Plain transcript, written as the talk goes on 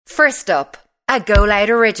First up, a Go Loud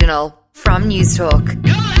original from Newstalk.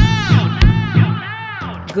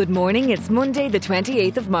 Good morning, it's Monday the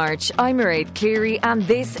 28th of March. I'm Mairead Cleary and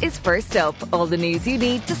this is First Up, all the news you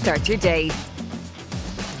need to start your day.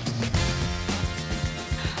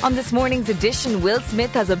 On this morning's edition, Will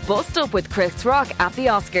Smith has a bust-up with Chris Rock at the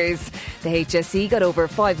Oscars. The HSE got over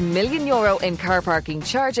 €5 million in car parking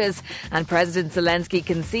charges, and President Zelensky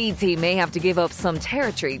concedes he may have to give up some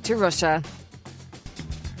territory to Russia.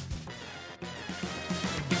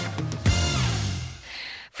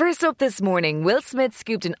 First up this morning, Will Smith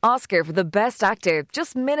scooped an Oscar for the Best Actor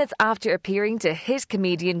just minutes after appearing to hit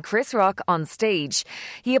comedian Chris Rock on stage.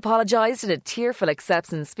 He apologised in a tearful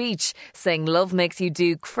acceptance speech, saying love makes you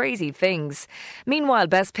do crazy things. Meanwhile,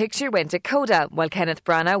 Best Picture went to Coda, while Kenneth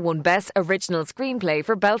Branagh won Best Original Screenplay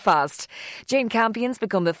for Belfast. Jane Campion's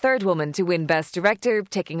become the third woman to win Best Director,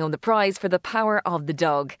 taking home the prize for The Power of the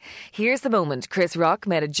Dog. Here's the moment Chris Rock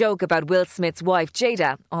made a joke about Will Smith's wife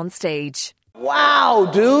Jada on stage.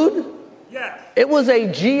 Wow, dude. Yes. It was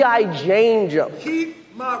a G.I. Jane joke.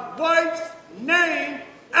 Keep my wife's name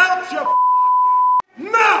out your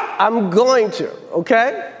mouth. I'm going to,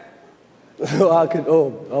 okay?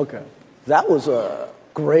 Okay. That was a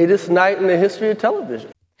greatest night in the history of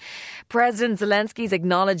television. President Zelensky's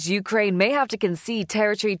acknowledged Ukraine may have to concede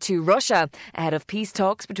territory to Russia ahead of peace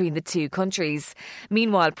talks between the two countries.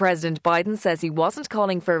 Meanwhile, President Biden says he wasn't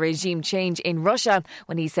calling for a regime change in Russia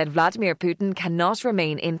when he said Vladimir Putin cannot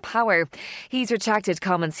remain in power. He's retracted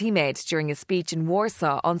comments he made during a speech in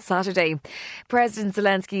Warsaw on Saturday. President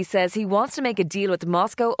Zelensky says he wants to make a deal with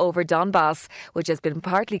Moscow over Donbass, which has been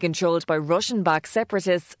partly controlled by Russian-backed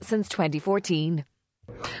separatists since 2014.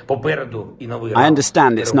 I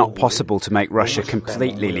understand it's not possible to make Russia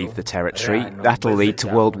completely leave the territory. That'll lead to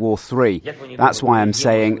World War III. That's why I'm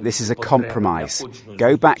saying this is a compromise.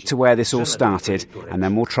 Go back to where this all started and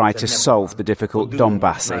then we'll try to solve the difficult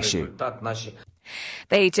Donbass issue.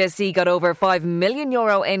 The HSE got over €5 million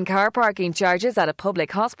in car parking charges at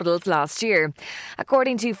public hospitals last year.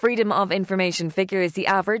 According to Freedom of Information figures, the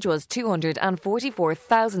average was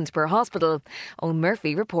 €244,000 per hospital. Owen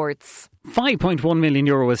Murphy reports. €5.1 million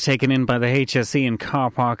was taken in by the HSE in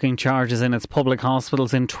car parking charges in its public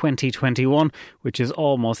hospitals in 2021, which is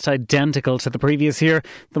almost identical to the previous year.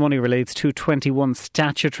 The money relates to 21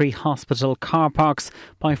 statutory hospital car parks.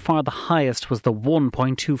 By far the highest was the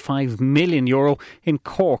 €1.25 million in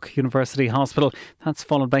Cork University Hospital. That's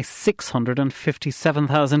followed by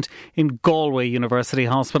 €657,000 in Galway University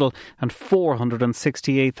Hospital and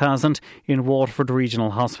 €468,000 in Waterford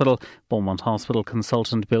Regional Hospital. Beaumont Hospital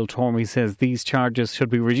consultant Bill Tormey says these charges should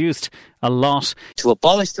be reduced a lot. To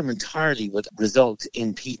abolish them entirely would result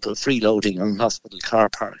in people freeloading on hospital car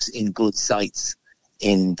parks in good sites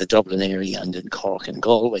in the Dublin area and in Cork and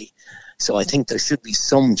Galway. So I think there should be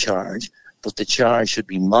some charge, but the charge should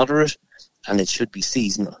be moderate and it should be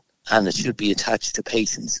seasonal. And it should be attached to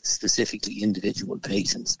patients, specifically individual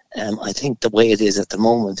patients. I think the way it is at the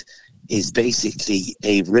moment is basically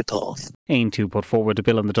a rip-off. Ain2 put forward a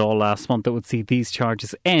bill in the Dáil last month that would see these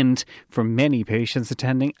charges end for many patients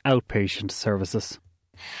attending outpatient services.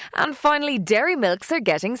 And finally, dairy milks are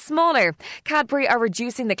getting smaller. Cadbury are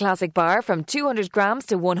reducing the classic bar from 200 grams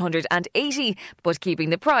to 180, but keeping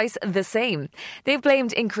the price the same. They've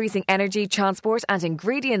blamed increasing energy, transport and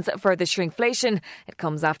ingredients for the shrinkflation. It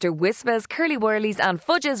comes after Wispas, Curly Wurlies and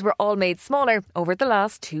Fudges were all made smaller over the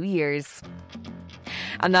last 2 years.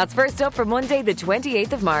 And that's First Up for Monday the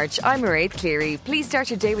 28th of March. I'm Mairead Cleary. Please start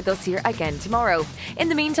your day with us here again tomorrow. In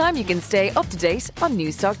the meantime, you can stay up to date on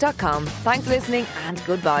newstalk.com. Thanks for listening and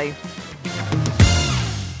goodbye.